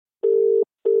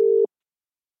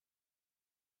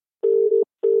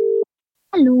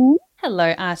Hello.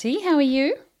 Hello, Artie. How are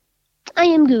you? I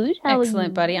am good. How are Excellent,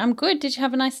 you? buddy. I'm good. Did you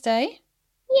have a nice day?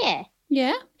 Yeah.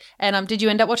 Yeah. And did you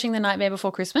end up watching The Nightmare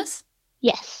Before Christmas?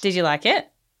 Yes. Did you like it?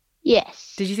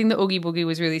 Yes. Did you think the Oogie Boogie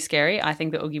was really scary? I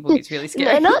think the Oogie Boogie is really No,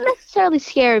 scary. not necessarily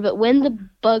scary, but when the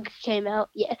bug came out,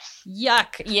 yes.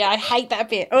 Yuck. Yeah, I hate that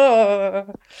bit. Oh.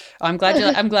 I'm glad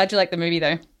you like the movie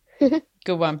though.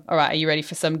 Good one. All right, are you ready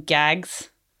for some gags?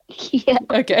 Yeah.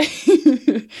 Okay.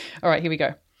 All right, here we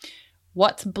go.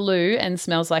 What's blue and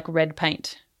smells like red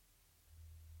paint?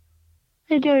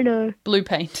 I don't know. Blue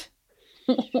paint.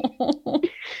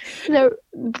 They're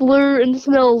blue and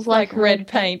smells Like like red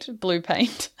paint, blue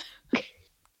paint.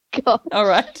 God. All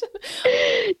right.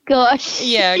 Gosh.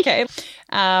 Yeah, okay.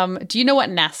 Do you know what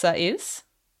NASA is?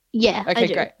 Yeah, I Okay,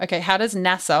 do. great. Okay, how does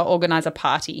NASA organize a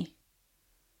party?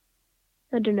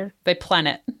 I don't know. They plan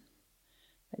it.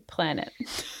 They plan it.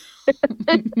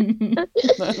 I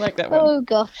like that one. Oh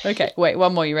gosh. Okay, wait,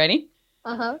 one more. You ready?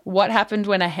 Uh-huh. What happened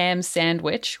when a ham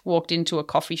sandwich walked into a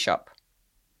coffee shop?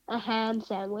 A ham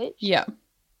sandwich? Yeah.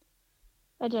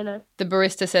 I don't know. The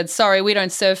barista said, "Sorry, we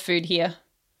don't serve food here."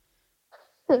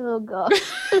 Oh gosh.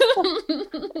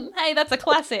 Hey, that's a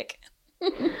classic.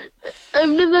 I've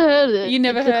never heard of it. You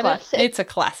never It's a heard classic. it? It's a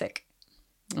classic.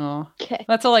 Oh, Okay.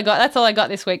 that's all I got. That's all I got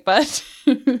this week, bud.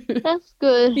 That's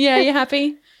good. Yeah, you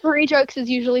happy? 3 jokes is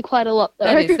usually quite a lot,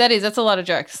 though. That's a lot of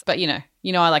jokes, but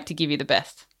I like to give you the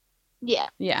best. Yeah.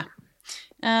 Yeah.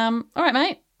 All right,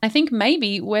 mate. I think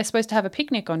maybe we're supposed to have a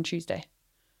picnic on Tuesday.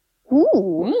 Ooh.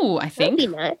 Ooh, I That'd think. be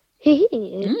nice.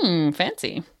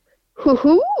 Fancy.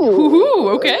 Hoo-hoo. Ooh,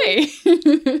 okay.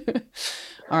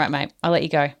 All right, mate. I'll let you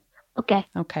go. Okay.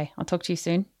 Okay. I'll talk to you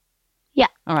soon. Yeah.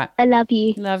 All right. I love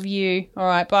you. Love you. All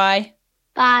right. Bye.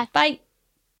 Bye. Bye.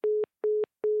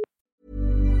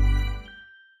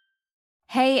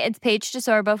 Hey, it's Paige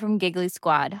DeSorbo from Giggly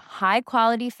Squad. High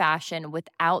quality fashion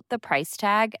without the price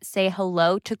tag. Say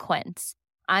hello to Quince.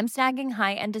 I'm snagging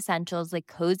high-end essentials like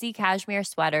cozy cashmere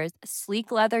sweaters,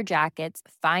 sleek leather jackets,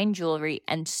 fine jewelry,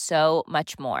 and so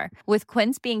much more. With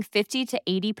Quince being 50 to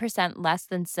 80% less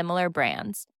than similar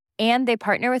brands. And they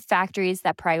partner with factories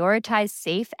that prioritize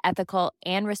safe, ethical,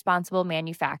 and responsible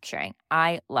manufacturing.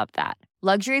 I love that.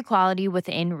 Luxury quality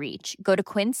within reach. Go to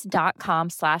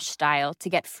quince.com/style to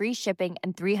get free shipping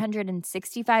and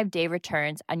 365-day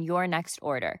returns on your next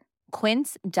order.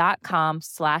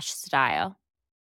 Quince.com/style.